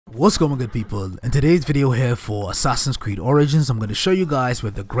What's going on, good people? In today's video here for Assassin's Creed Origins, I'm going to show you guys where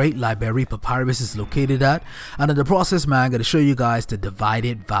the Great Library Papyrus is located at, and in the process, man, I'm going to show you guys the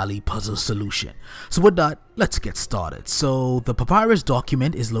Divided Valley puzzle solution. So with that, let's get started. So the Papyrus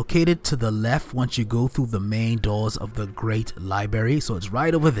document is located to the left once you go through the main doors of the Great Library, so it's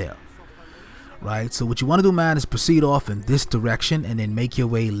right over there. Right, so what you want to do, man, is proceed off in this direction and then make your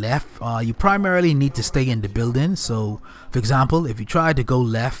way left. You primarily need to stay in the building. So for example, if you try to go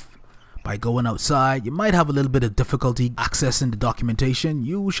left by going outside, you might have a little bit of difficulty accessing the documentation.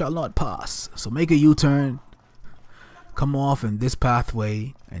 You shall not pass. So make a U-turn, come off in this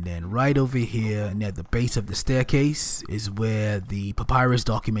pathway, and then right over here near the base of the staircase is where the Papyrus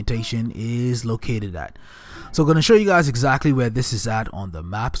documentation is located at. So I'm going to show you guys exactly where this is at on the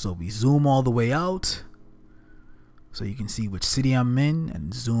map. So we zoom all the way out so you can see which city I'm in,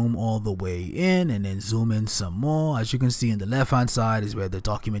 and zoom all the way in, and then zoom in some more. As you can see, in the left hand side is where the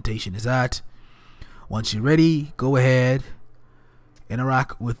documentation is at. Once you're ready, go ahead,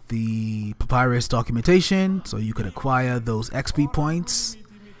 interact with the Papyrus documentation so you can acquire those XP points,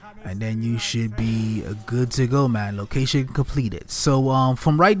 and then you should be good to go, man. Location completed. So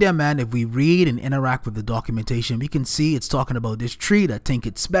from right there, man, if we read and interact with the documentation, we can see it's talking about this tree that think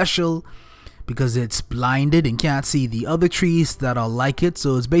it's special because it's blinded and can't see the other trees that are like it.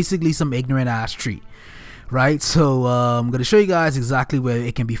 So it's basically some ignorant ass tree, right? So I'm going to show you guys exactly where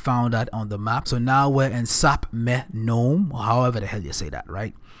it can be found at on the map. So now we're in Sap Me Nome, or however the hell you say that,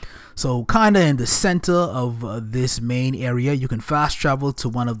 right? So kind of in the center of this main area. You can fast travel to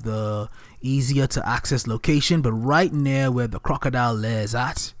one of the easier to access location, but right near where the crocodile lair is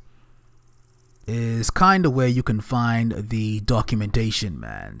at is kind of where you can find the documentation,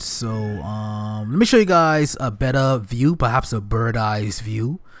 man. So let me show you guys a better view, perhaps a bird-eyes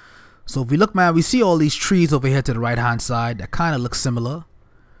view. So if we look, man, we see all these trees over here to the right hand side that kind of look similar,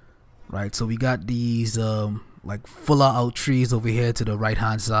 right? So we got these like fuller out trees over here to the right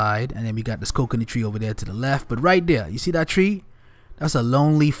hand side, and then we got this coconut tree over there to the left. But right there, you see that tree? That's a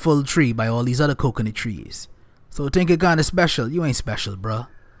lonely full tree by all these other coconut trees. So think it kind of special. You ain't special, bruh.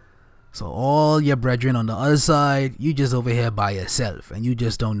 So all your brethren on the other side, you just over here by yourself and you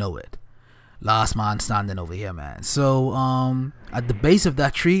just don't know it. Last man standing over here, man. So at the base of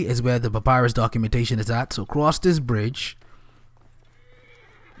that tree is where the Papyrus documentation is at. So cross this bridge,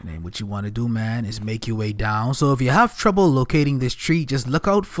 and then what you want to do, man, is make your way down. So if you have trouble locating this tree, just look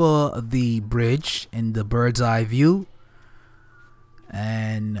out for the bridge in the bird's eye view,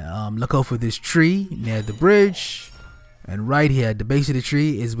 and look out for this tree near the bridge. And right here at the base of the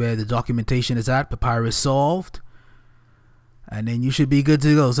tree is where the documentation is at, Papyrus solved. And then you should be good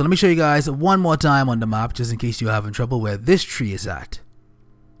to go. So let me show you guys one more time on the map, just in case you're having trouble, where this tree is at.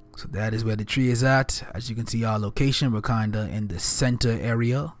 So that is where the tree is at. As you can see, our location, we're kind of in the center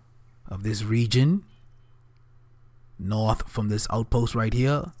area of this region, north from this outpost right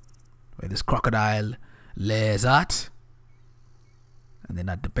here, where this crocodile lair is at. And then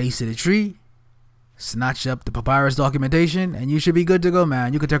at the base of the tree, snatch up the Papyrus documentation and you should be good to go,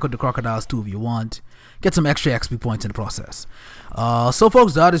 man. You can check out the crocodiles too if you want. Get some extra XP points in the process. So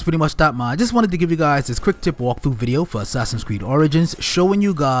folks, that is pretty much that, man. I just wanted to give you guys this quick tip walkthrough video for Assassin's Creed Origins, showing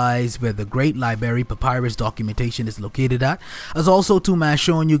you guys where the Great Library Papyrus documentation is located at, as also too, man,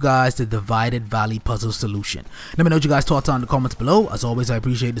 showing you guys the Divided Valley puzzle solution. Let me know what you guys thoughts on in the comments below. As always, I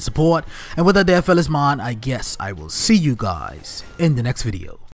appreciate the support. And with that there, fellas, man, I guess I will see you guys in the next video.